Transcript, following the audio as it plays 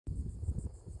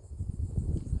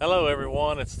Hello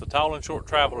everyone, it's the Tall and Short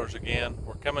Travelers again.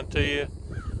 We're coming to you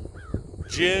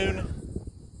June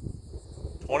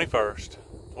 21st,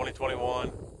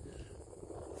 2021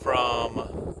 from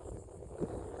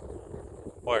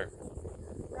where?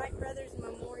 Wright Brothers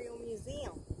Memorial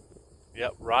Museum.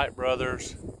 Yep, Wright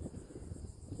Brothers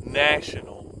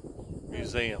National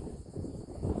Museum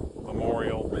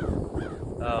Memorial.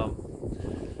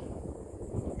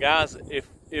 Guys,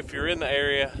 if you're in the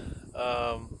area,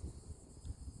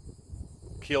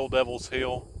 Kill Devil's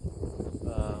Hill,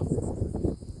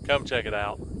 come check it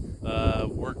out.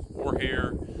 We're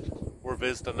here. We're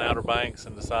visiting the Outer Banks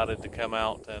and decided to come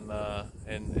out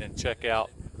and check out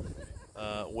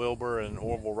Wilbur and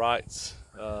Orville Wright's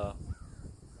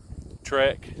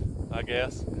trek, I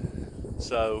guess.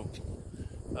 So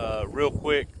real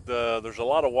quick, there's a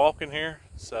lot of walking here,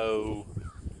 so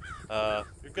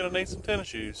you're gonna need some tennis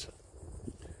shoes.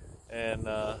 And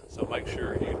so make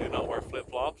sure you do not wear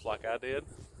flip-flops like I did.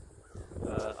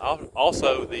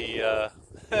 Also, she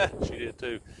did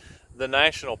too. The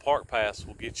National Park Pass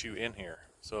will get you in here.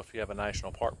 So if you have a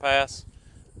National Park Pass,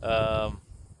 then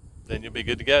you'll be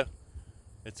good to go.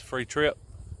 It's a free trip.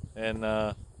 And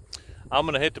I'm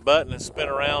gonna hit the button and spin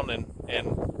around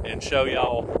and show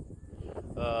y'all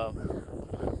a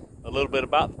little bit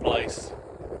about the place.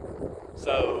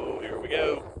 So here we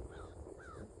go.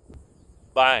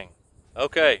 Bang.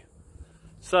 Okay,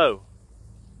 so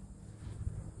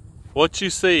what you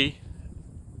see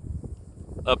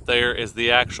up there is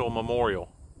the actual memorial,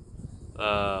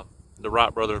 the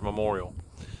Wright Brothers Memorial.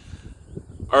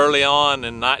 Early on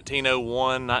in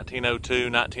 1901,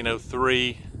 1902,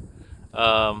 1903,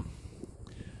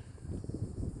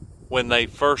 when they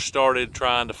first started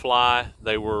trying to fly,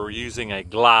 they were using a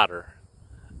glider,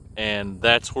 and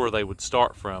that's where they would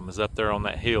start from, is up there on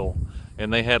that hill.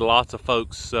 And they had lots of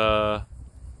folks, helping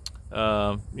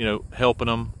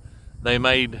them. They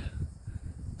made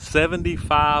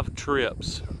 75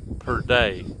 trips per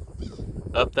day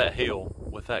up that hill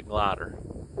with that glider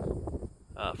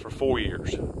for 4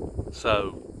 years.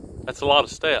 So that's a lot of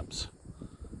steps.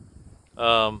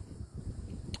 And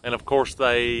of course,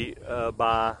 they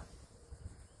I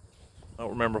don't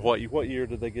remember what year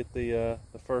did they get the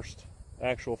first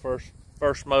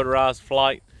motorized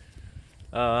flight.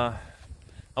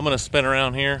 I'm going to spin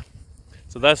around here.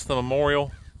 So that's the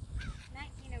memorial.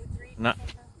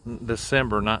 1903.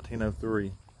 December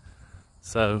 1903.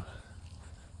 So,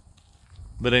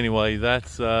 but anyway,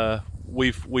 that's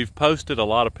we've posted a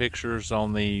lot of pictures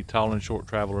on the Tall and Short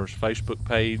Travelers Facebook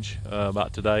page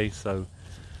about today. So,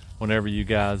 whenever you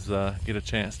guys get a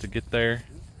chance to get there,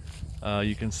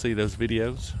 you can see those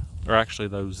videos, or actually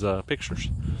those pictures.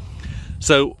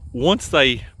 So once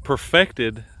they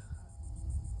perfected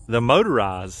the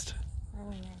motorized,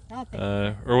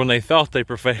 or when they thought they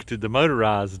perfected the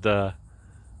motorized, the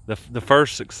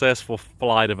first successful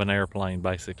flight of an airplane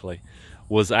basically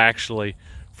was actually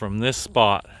from this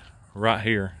spot right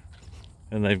here,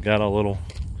 and they've got a little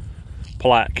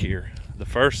plaque here. The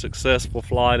first successful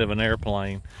flight of an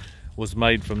airplane was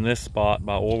made from this spot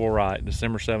by Orville Wright,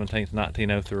 December 17th,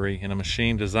 1903, in a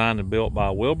machine designed and built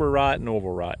by Wilbur Wright and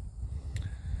Orville Wright.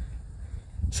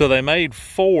 So they made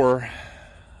 4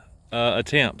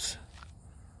 attempts.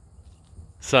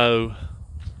 So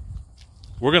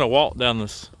we're gonna walk down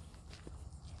this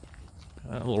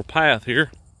little path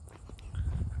here.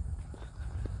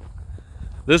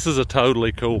 This is a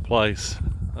totally cool place.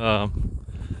 You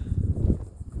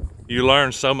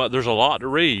learn so much. There's a lot to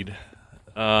read,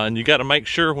 and you got to make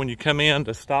sure when you come in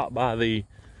to stop by the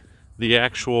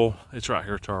actual, it's right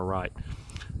here to our right,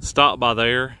 stop by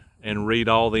there and read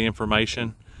all the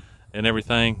information and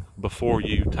everything before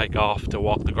you take off to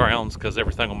walk the grounds, because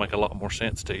everything will make a lot more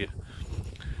sense to you.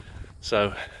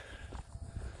 So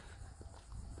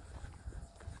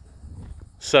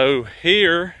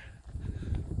here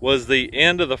was the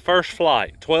end of the first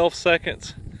flight, 12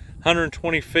 seconds,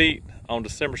 120 feet on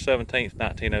December 17th,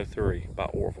 1903 by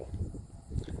Orville.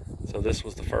 So this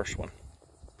was the first one.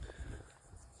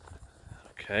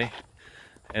 Okay,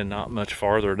 and not much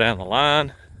farther down the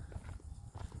line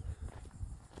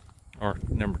are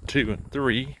number 2 and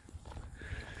 3.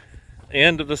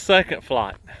 End of the second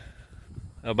flight,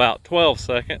 about 12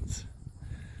 seconds,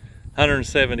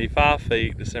 175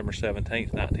 feet, December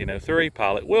 17th, 1903,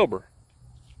 pilot Wilbur.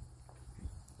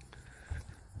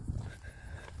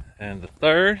 And the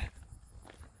third,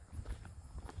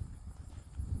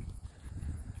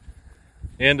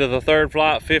 end of the third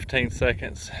flight, 15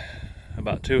 seconds,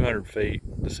 about 200 feet,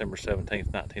 December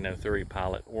 17th, 1903,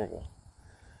 pilot Orville.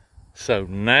 So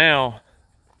now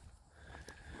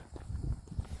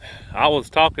I was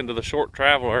talking to the Short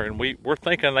Traveler, and we're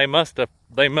thinking they must have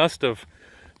they must have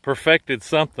perfected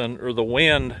something, or the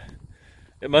wind,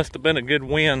 it must have been a good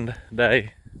wind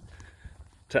day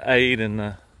to aid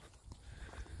in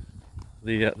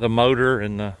the motor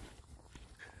and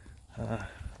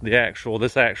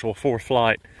this actual fourth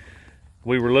flight.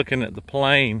 We were looking at the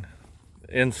plane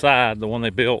inside, the one they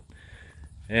built,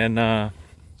 and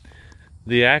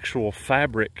the actual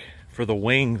fabric for the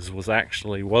wings was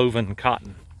actually woven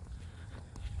cotton.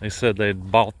 They said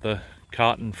they'd bought the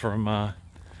cotton from a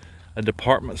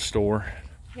department store.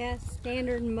 Yeah,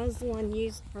 standard muslin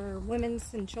used for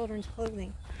women's and children's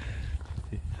clothing.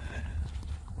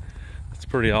 It's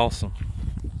pretty awesome.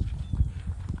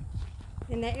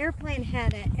 And the airplane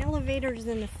had elevators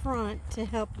in the front to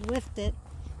help lift it,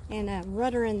 and a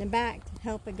rudder in the back to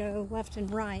help it go left and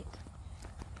right.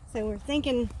 So we're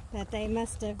thinking that they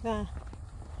must have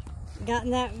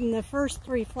gotten that in the first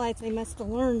 3 flights. They must have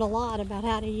learned a lot about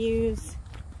how to use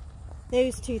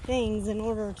those 2 things in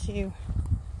order to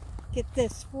get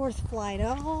this 4th flight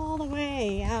all the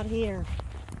way out here.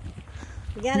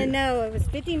 You gotta know, it was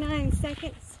 59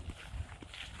 seconds.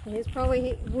 And it's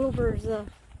probably Wilbur's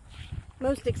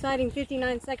most exciting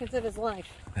 59 seconds of his life.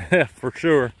 Yeah, for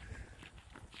sure.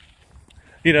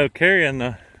 You know,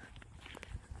 carrying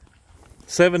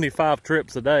 75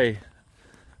 trips a day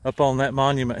up on that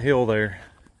Monument Hill there.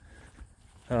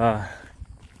 I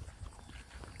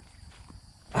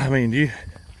mean,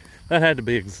 that had to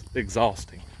be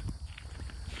exhausting.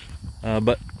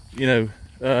 But you know,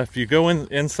 if you go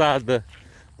inside the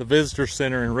visitor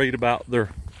center and read about their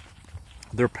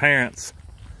parents,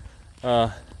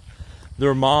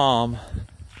 their mom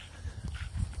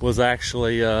was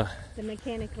actually the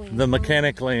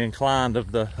mechanically inclined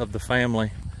of the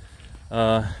family.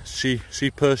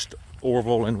 She pushed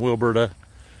Orville and Wilbur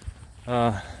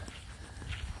to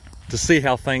see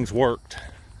how things worked,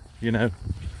 you know.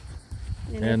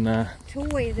 And the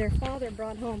toy their father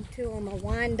brought home to them, a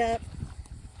wind-up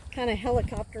kind of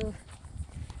helicopter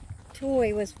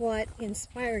toy, was what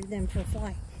inspired them for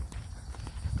flight.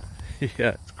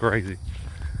 Yeah, it's crazy.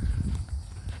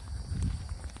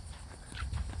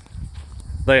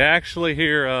 They actually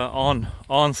here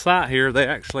on site here, they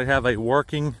actually have a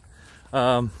working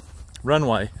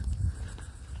runway,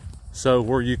 so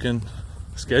where you can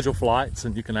schedule flights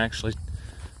and you can actually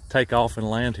take off and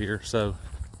land here. So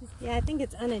yeah, I think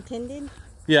it's unattended.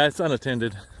 Yeah, it's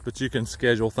unattended, but you can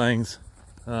schedule things.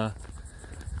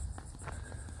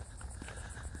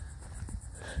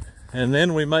 And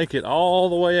then we make it all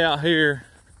the way out here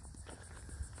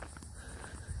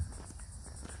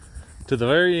to the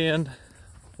very end,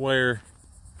 where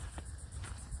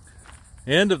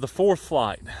end of the 4th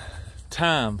flight,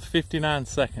 time 59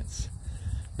 seconds,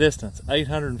 distance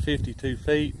 852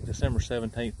 feet, December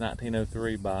 17th,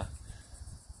 1903, by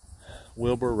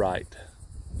Wilbur Wright.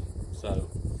 So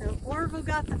Orville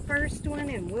got the first one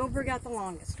and Wilbur got the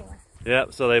longest one.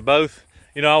 Yep, so they both,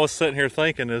 you know, I was sitting here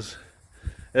thinking as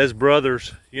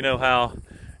brothers, you know how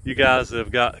you guys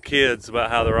have got kids, about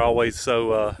how they're always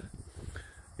so,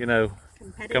 you know,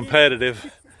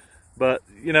 competitive. But,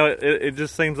 you know, it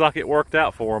just seems like it worked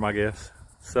out for them, I guess.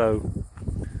 So,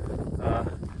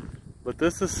 but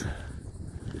this is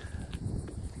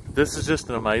just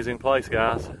an amazing place,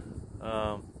 guys.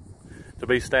 To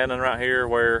be standing right here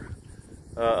where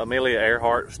Amelia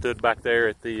Earhart stood back there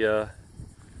at the,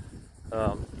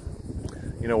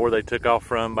 you know, where they took off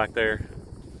from back there.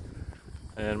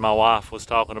 And my wife was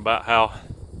talking about how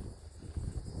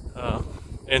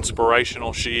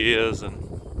inspirational she is,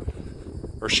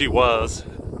 or she was,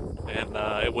 and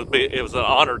it was an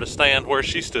honor to stand where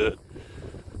she stood.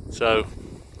 So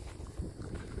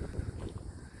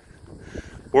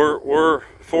we're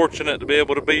fortunate to be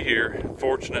able to be here,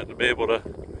 fortunate to be able to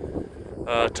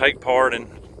take part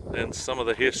in some of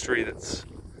the history that's,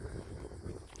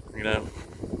 you know,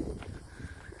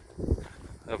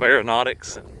 of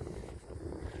aeronautics. And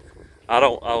I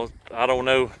don't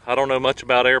know much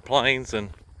about airplanes and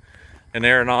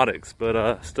aeronautics,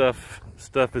 but stuff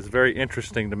is very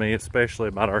interesting to me, especially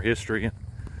about our history.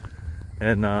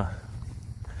 And I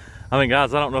mean,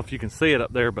 guys, I don't know if you can see it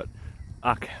up there, but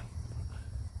I can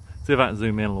see if I can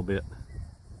zoom in a little bit.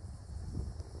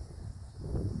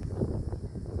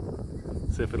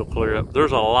 See if it'll clear up.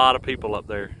 There's a lot of people up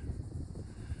there,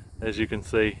 as you can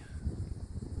see.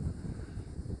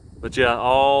 But yeah,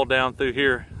 all down through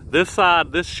here. This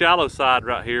side, this shallow side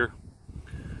right here,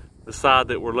 the side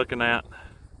that we're looking at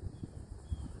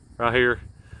right here,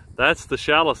 that's the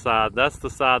shallow side. That's the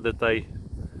side that they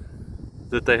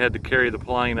had to carry the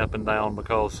plane up and down,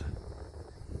 because,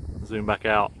 zoom back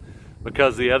out,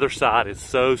 because the other side is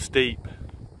so steep.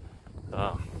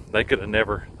 They could have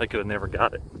never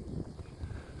got it.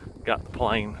 got the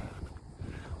plane.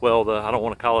 Well, I don't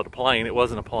want to call it a plane. It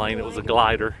wasn't a plane. It was a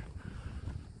glider.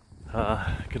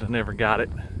 Could have never got it.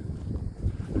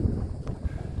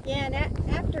 Yeah, and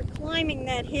after climbing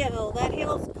that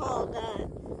hill's called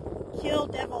Kill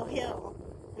Devil Hill.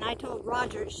 And I told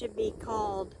Roger it should be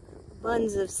called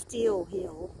Buns of Steel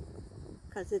Hill,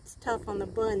 because it's tough on the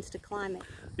buns to climb it.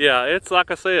 Yeah, it's like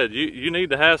I said, you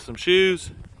need to have some shoes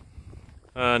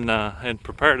and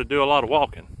prepare to do a lot of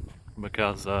walking,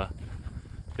 because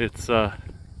it's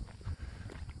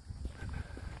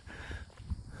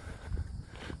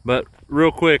but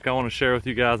real quick, I want to share with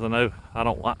you guys, I know I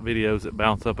don't like videos that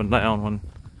bounce up and down.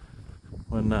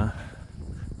 When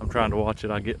I'm trying to watch it,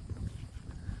 I get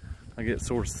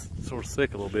sort of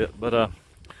sick a little bit. But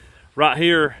right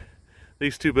here,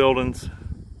 these two buildings,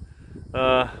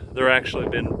 they're actually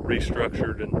been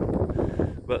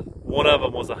restructured, but one of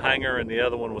them was a hangar and the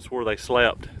other one was where they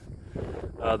slept.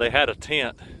 They had a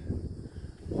tent,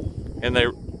 and they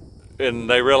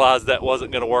realized that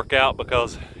wasn't going to work out,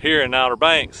 because here in Outer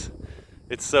Banks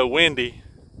it's so windy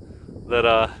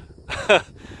that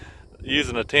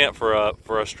using a tent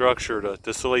for a structure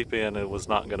to sleep in, it was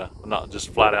not just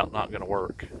flat out not gonna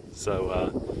work.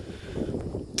 So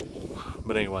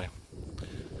but anyway,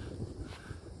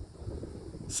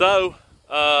 so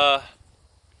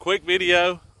quick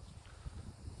video.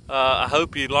 I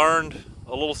hope you learned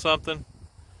a little something.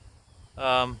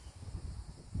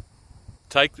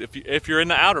 If you're in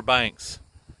the Outer Banks,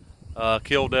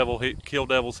 Kill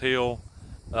Devil's Hill,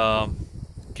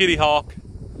 Kitty Hawk,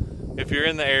 if you're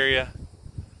in the area,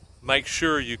 make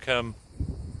sure you come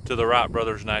to the Wright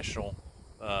Brothers National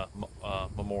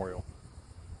Memorial.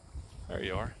 There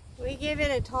you are. We give it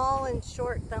a tall and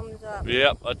short thumbs up.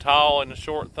 Yep, a tall and a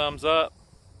short thumbs up.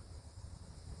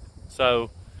 So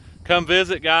come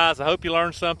visit, guys. I hope you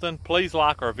learned something. Please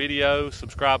like our videos,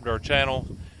 subscribe to our channel.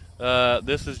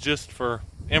 This is just for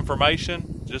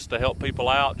information, just to help people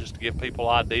out, just to give people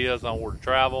ideas on where to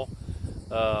travel.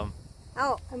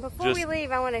 Oh, and before we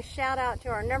leave, I want to shout out to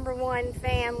our #1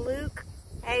 fan, Luke.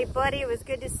 Hey, buddy, it was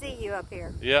good to see you up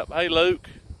here. Yep. Hey, Luke.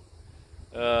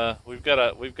 We've got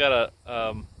a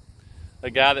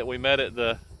guy that we met at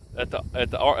the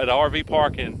RV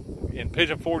park in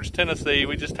Pigeon Forge, Tennessee.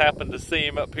 We just happened to see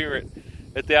him up here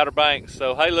at the Outer Banks.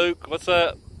 So, hey, Luke, what's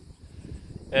up?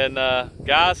 And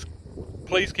guys,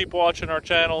 please keep watching our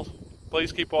channel.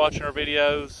 Please keep watching our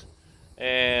videos.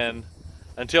 And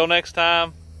until next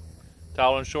time,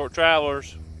 Tall and Short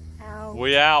Travelers,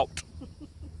 we out.